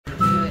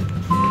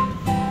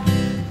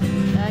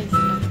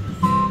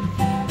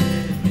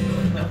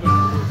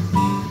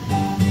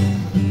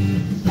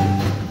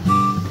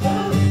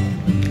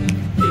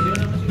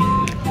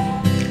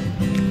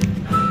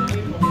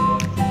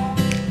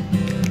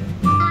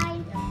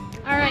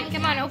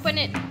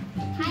open it.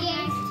 Hi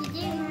guys,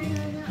 today we're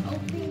gonna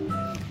open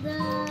the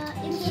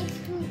cake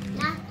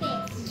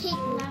lapis.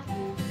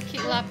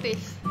 Cake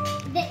lapis.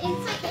 The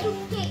inside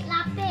cake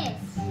lapis.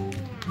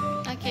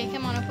 Okay,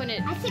 come on, open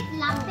it. I said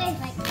lapis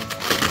like this.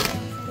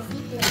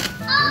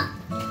 Oh!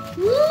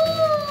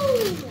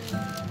 Woo!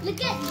 Look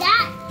at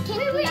that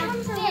cake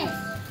lapis.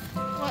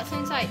 What's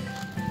inside?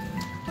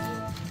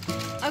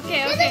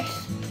 Okay, okay.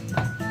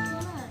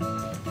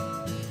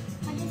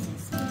 What does it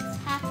say?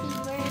 Happy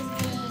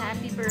birthday.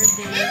 Happy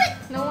birthday.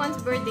 No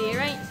one's birthday,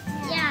 right?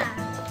 Yeah.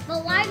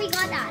 But why we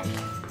got that?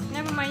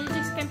 Never mind, you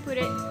just can put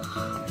it.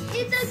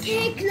 It's a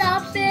cake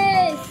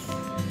lapis.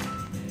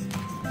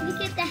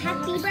 Look at the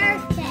happy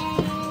birthday.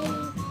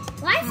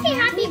 Why say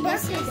happy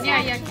birthday?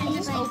 Yeah, yeah. Can you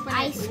just open it?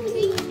 Ice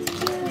cream.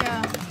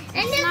 Yeah.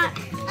 And then a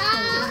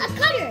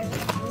cutter.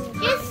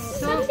 It's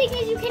something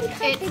that you can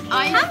cut. It's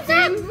ice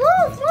cream.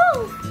 Move,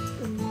 move.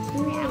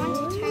 Wait, I want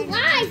to try.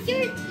 Why?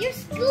 You're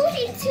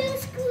scooting to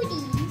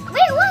Scooty.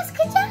 Wait, what's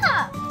good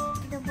job?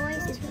 The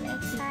boys are too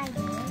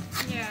excited.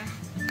 Yeah.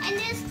 And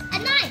there's a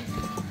knife.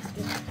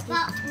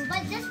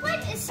 But this one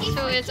is safe.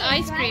 So it's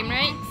ice cream,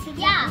 right?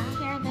 Yeah.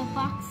 Here the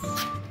box.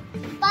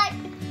 But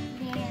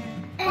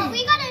we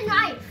got a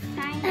knife.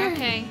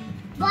 Okay.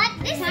 But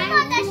this is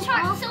not that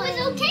sharp, so it's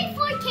okay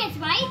for kids,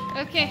 right?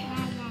 Okay.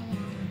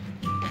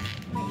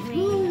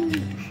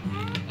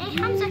 Hey,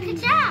 Hamza, good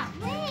job.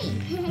 Wait.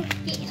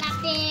 Cake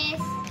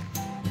lapis.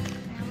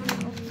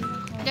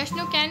 There's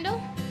no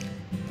candle?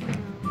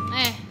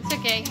 It's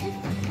okay.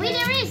 Wait,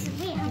 there is.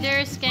 Wait, Hamza. There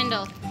is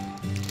candle.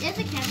 There's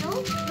a candle.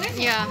 Where is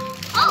it? Yeah.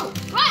 Oh,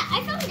 right.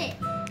 I found it.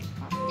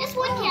 Just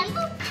one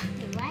candle.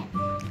 Wait,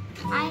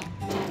 what?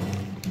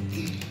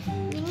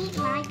 We need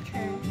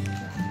lighter.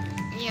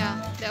 Yeah.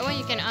 That one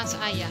you can ask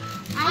Aya.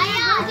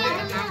 I'll get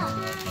the milk.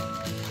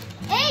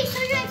 Hey, so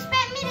you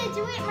expect me to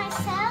do it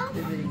myself?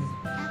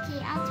 Okay,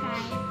 I'll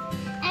try.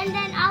 And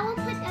then I will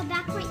put a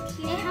back right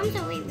here. Hey,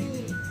 Hamza, wait.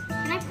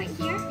 Can I put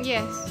here?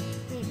 Yes.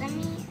 Wait, let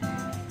me.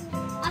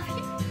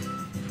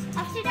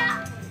 After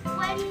that,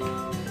 when.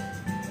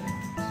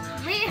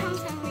 Wait,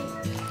 Hamza, wait.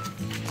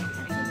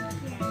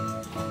 Okay, here.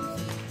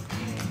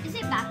 Is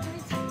it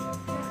backwards?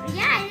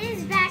 Yeah, it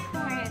is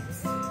backwards.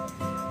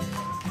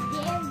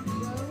 There we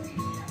go.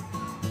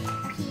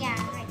 Okay, yeah,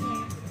 right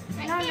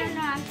here.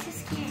 No, I'm too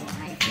scared.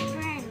 My feet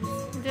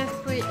burns. Just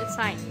put it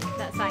aside.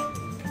 That side.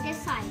 This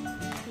side.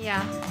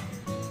 Yeah.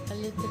 A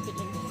little bit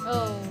in.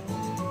 Oh.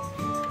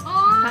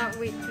 Oh, Can't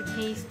wait to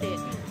taste it.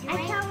 I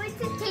can't wait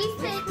to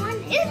taste it.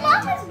 It's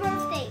Mama's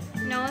birthday.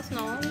 No, it's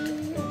not.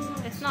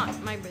 It's not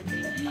my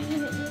birthday.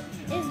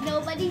 It's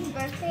nobody's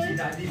birthday.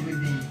 Daddy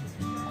birthday.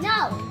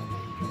 No.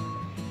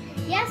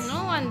 Yes.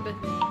 No one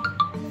birthday.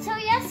 So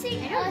yes,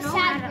 sing a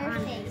sad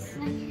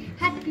birthday.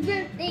 Happy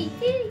birthday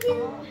to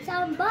you,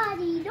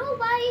 somebody,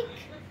 nobody.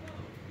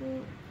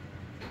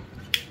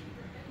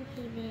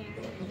 Okay,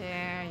 there.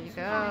 There you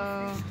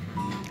go.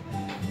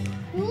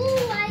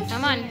 Ooh, I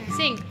Come on,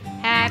 sing.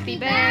 Happy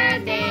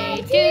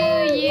birthday to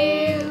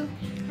you.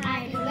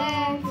 Happy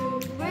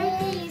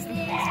birthday is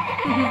this.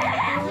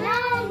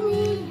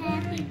 Lovely,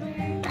 happy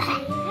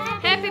birthday.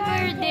 Happy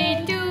birthday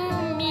to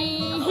me.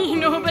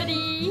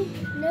 Nobody.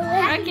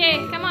 Okay,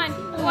 come on.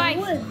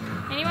 Twice.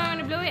 Anyone want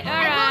to blow it?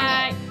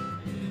 Alright.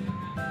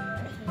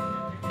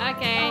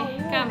 Okay,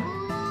 come.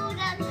 Ooh,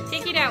 that looks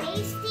Take so it out.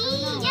 tasty.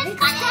 Just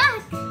cut it.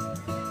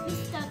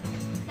 It's stuck.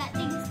 That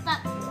thing is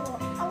stuck.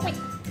 Oh wait.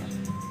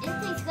 It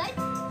tastes good.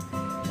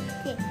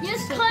 Okay.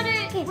 Just cut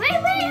it. Wait.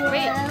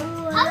 Wait.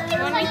 How can You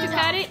want me to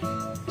cut it?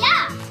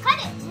 Yeah, cut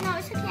it. No,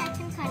 it's okay. I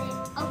can cut it.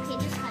 Okay,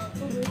 just cut it.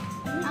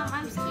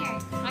 I'm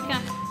scared. Okay.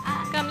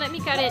 Come, let me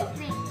cut it.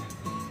 Wait.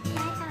 Can I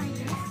cut like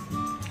this?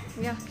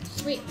 Yeah.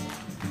 Wait.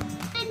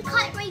 And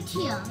cut right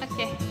here.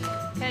 Okay.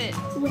 Cut it.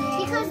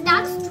 Because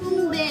that's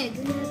too big.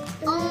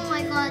 Oh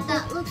my god,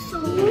 that looks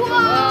so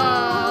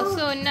Oh,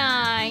 so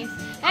nice.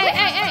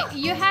 Hey.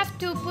 You have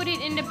to put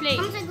it in the plate.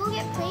 Hamza, go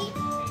get plate.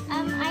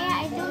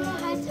 I don't know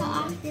how to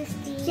off this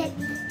thing.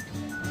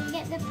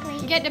 Get the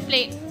plate. Get the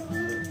plate.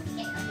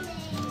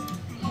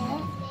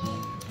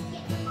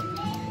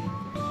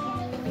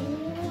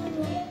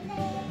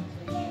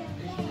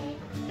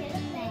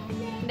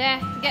 There.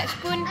 Get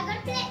spoon. I got a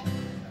plate.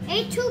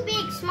 Hey, too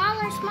big.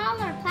 Smaller.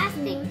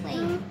 Plastic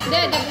plate.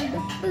 There.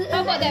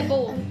 How about that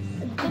bowl?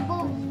 The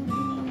bowl.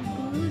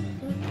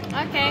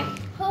 Okay.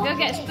 Go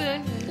get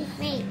spoon.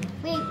 Wait.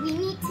 We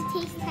need to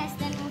taste test,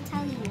 then we'll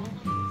tell you.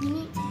 We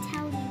need to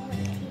tell you what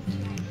it tastes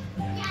like.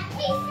 Yeah,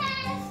 taste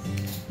test.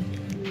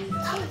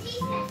 Oh,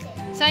 taste test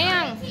it.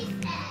 Sayang, Taste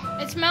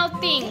test. it's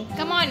melting.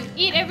 Come on,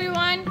 eat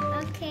everyone.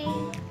 Okay.